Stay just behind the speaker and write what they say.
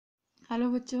Hello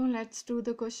बच्चों, let's do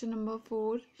the question number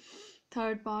 4,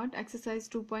 third part, exercise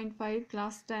 2.5,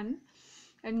 class 10.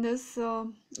 In this,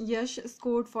 Yash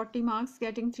scored 40 marks,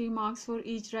 getting 3 marks for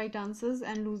each right answers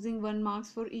and losing 1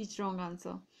 marks for each wrong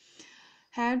answer.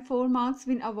 Had 4 marks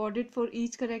been awarded for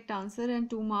each correct answer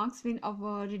and 2 marks been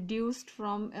reduced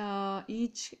from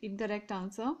each incorrect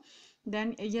answer,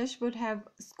 then Yash would have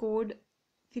scored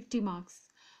 50 marks.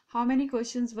 How many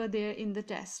questions were there in the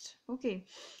test? Okay,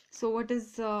 so what is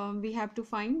we have to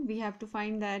find? We have to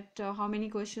find that how many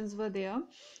questions were there.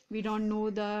 We don't know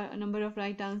the number of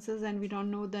right answers and we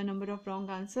don't know the number of wrong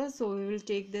answers, so we will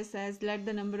take this as let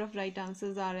the number of right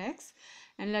answers are x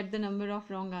and let the number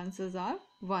of wrong answers are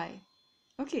y.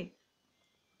 Okay,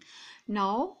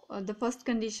 now the first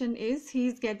condition is he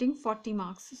is getting 40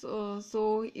 marks. So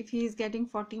if he is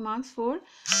getting 40 marks for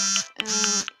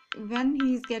when he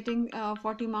is getting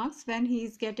 40 marks when he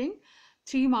is getting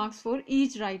 3 marks for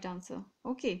each right answer.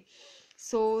 Okay,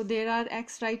 so there are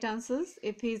x right answers.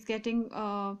 If he is getting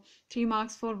 3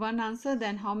 marks for one answer,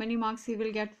 then how many marks he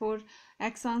will get for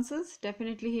x answers?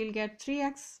 Definitely he will get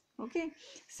 3x. Okay,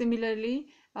 similarly,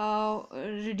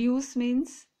 reduce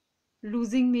means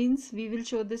losing means we will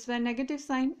show this by negative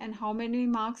sign, and how many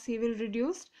marks he will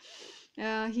reduce?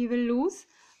 He will lose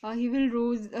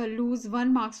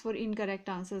 1 marks for incorrect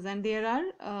answers, and there are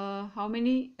how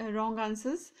many wrong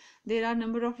answers? There are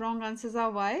number of wrong answers are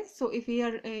y. So if he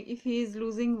is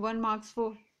losing 1 marks for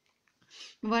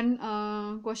one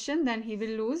question, then he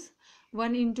will lose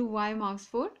 1 into y marks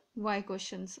for y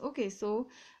questions. Okay, so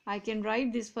I can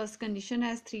write this first condition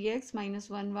as 3x minus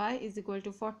 1y is equal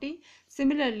to 40.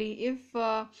 Similarly, if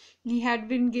he had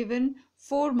been given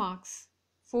 4 marks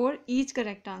for each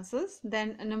correct answers,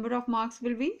 then a number of marks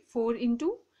will be 4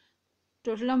 into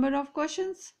total number of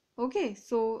questions. Okay,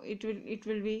 so it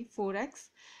will be 4x.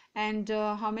 And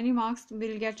how many marks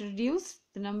will get reduced?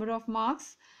 The number of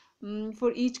marks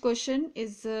for each question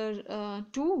is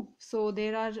 2. So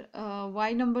there are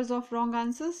y numbers of wrong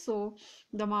answers, so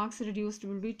the marks reduced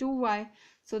will be 2y.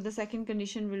 So the second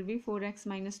condition will be 4x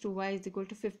minus 2y is equal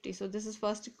to 50. So this is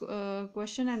first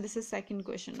question and this is second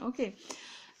question. Okay,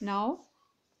 now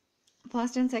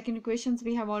first and second equations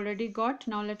we have already got.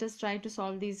 Now let us try to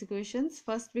solve these equations.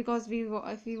 First, because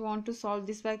if we want to solve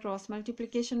this by cross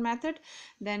multiplication method,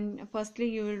 then firstly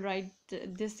you will write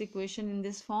this equation in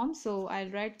this form. So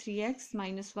I'll write 3x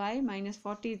minus y minus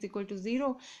 40 is equal to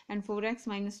 0 and 4x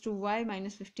minus 2y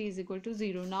minus 50 is equal to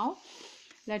 0. Now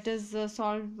let us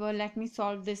let me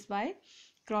solve this by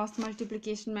cross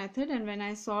multiplication method. And when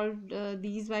I solved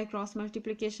these by cross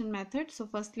multiplication method, so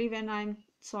firstly when I'm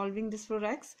solving this for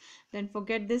x, then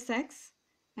forget this x,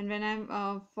 and when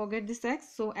I'm forget this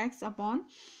x, so x upon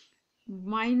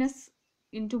minus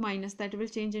into minus, that will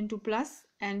change into plus,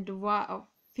 and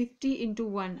 50 into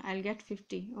 1 I'll get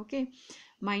 50. Okay,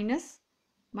 minus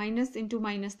into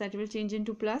minus, that will change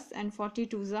into plus, and 40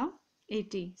 2s are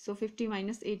 80. So 50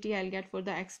 minus 80 I'll get for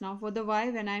the x. Now for the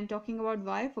y, when I'm talking about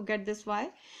y, forget this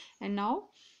y, and now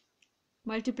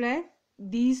multiply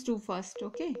these two first.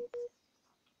 Okay,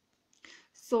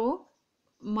 so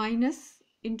minus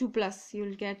into plus, you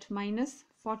will get minus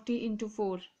 40 into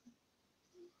 4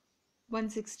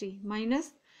 160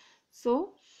 minus,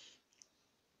 so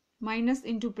minus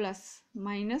into plus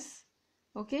minus,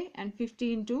 okay, and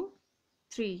 50 into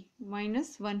 3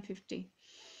 minus 150,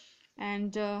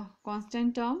 and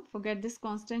constant term, forget this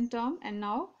constant term, and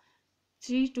now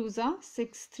 3 2s are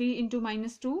 6, 3 into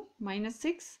minus 2 minus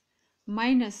 6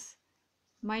 minus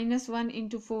 1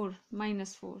 into 4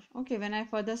 minus 4. Okay, when I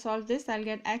further solve this, I'll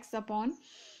get x upon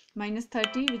minus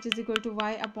 30, which is equal to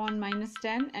y upon minus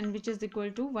 10, and which is equal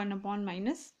to 1 upon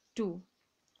minus 2.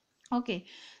 Okay,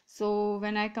 so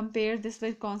when I compare this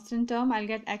with constant term, I'll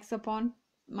get x upon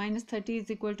minus 30 is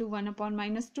equal to 1 upon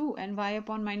minus 2, and y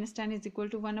upon minus 10 is equal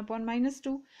to 1 upon minus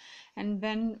 2. And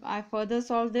when I further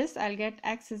solve this, I'll get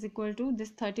x is equal to, this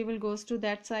 30 will goes to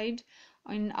that side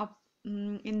in up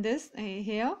in this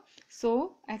here,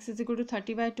 so x is equal to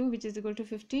 30 by 2, which is equal to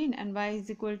 15, and y is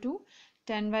equal to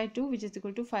 10 by 2, which is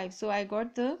equal to 5. So I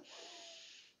got the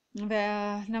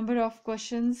number of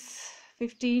questions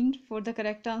 15 for the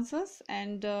correct answers,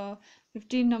 and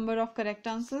 15 number of correct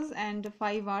answers, and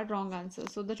 5 are wrong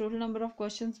answers. So the total number of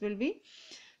questions will be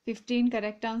 15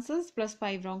 correct answers plus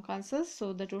 5 wrong answers,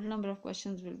 so the total number of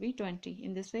questions will be 20.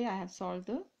 In this way I have solved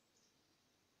the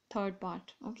third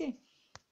part. Okay.